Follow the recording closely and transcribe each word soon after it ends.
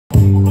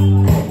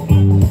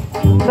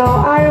No,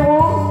 I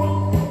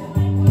won't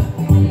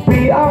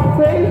be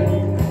afraid.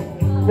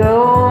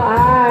 No,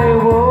 I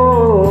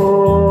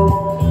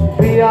won't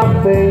be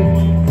afraid.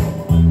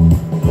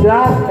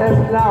 Just as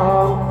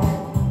long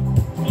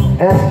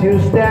as you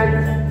stand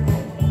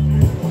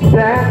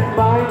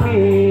by me.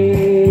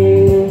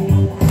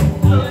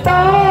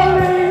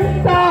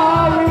 Darling,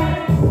 darling,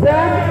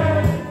 stand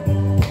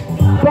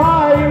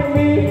by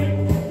me.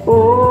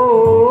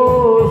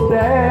 Oh,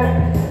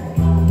 stand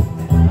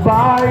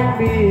by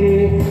me.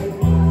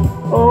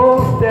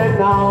 Oh, stand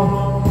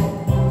now.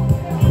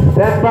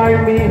 Stand by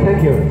me.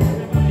 Thank you.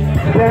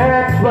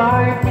 Stand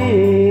by me.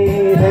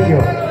 Thank you.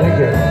 Thank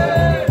you.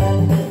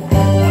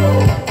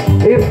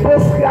 If the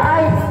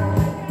sky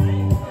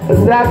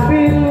that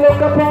we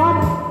look upon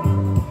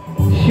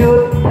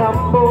should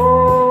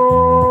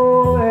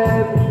tumble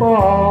and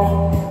fall,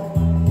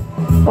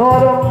 or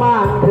the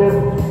mountain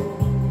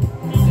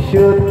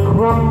should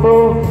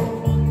crumble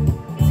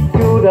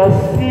to the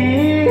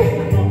sea,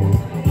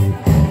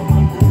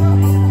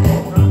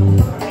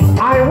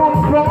 I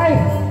won't cry,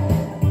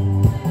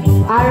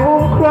 I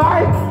won't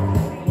cry,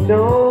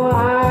 no,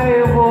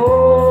 I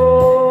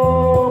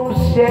won't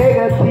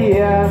shed a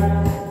tear,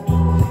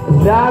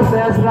 just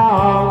as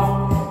long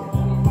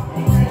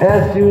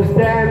as you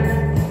stand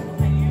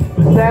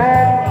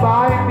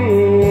by me.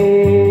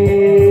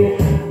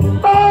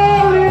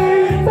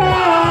 Darling,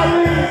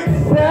 darling,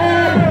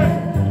 stand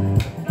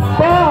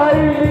by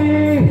me.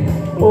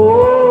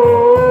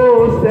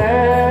 Oh,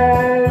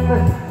 stand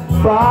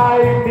by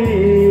me.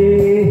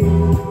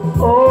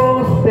 Oh,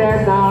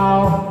 stand now.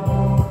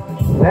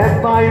 Stand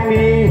by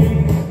me.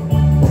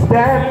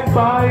 Stand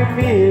by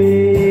me.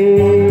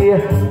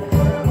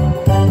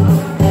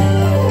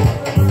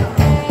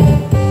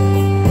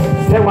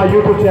 Check my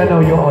YouTube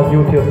channel, you're on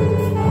YouTube.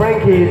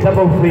 Frankie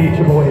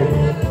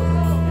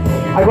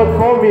 33388. I got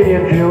 4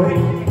 million views,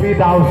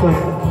 3,000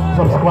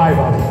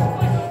 subscribers.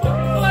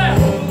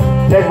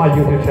 Check my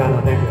YouTube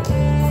channel, thank you.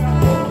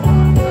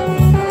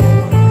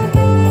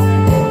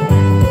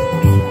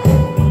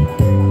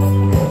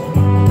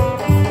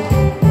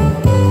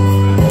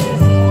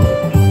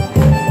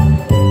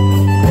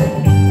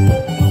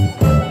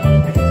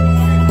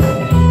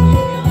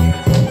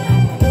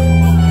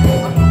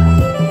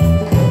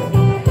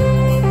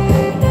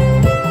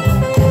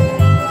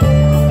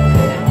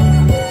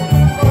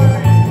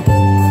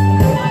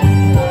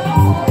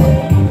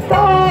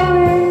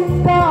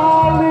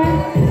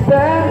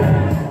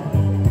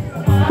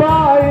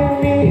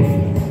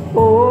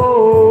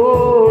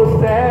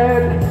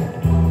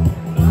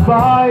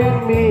 By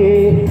me,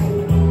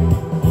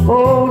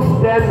 oh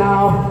stand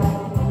now,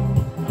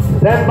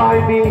 stand by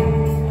me,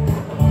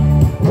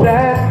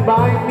 stand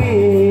by me.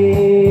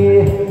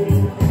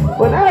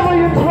 Whenever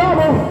you're in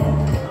trouble,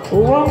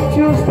 won't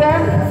you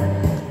stand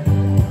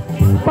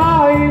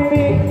by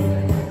me?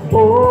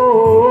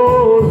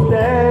 Oh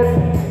stand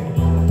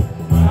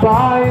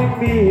by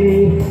me,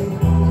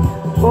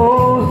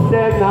 oh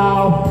stand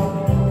now,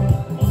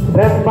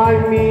 stand by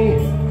me,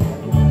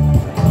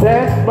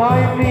 stand by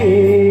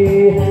me.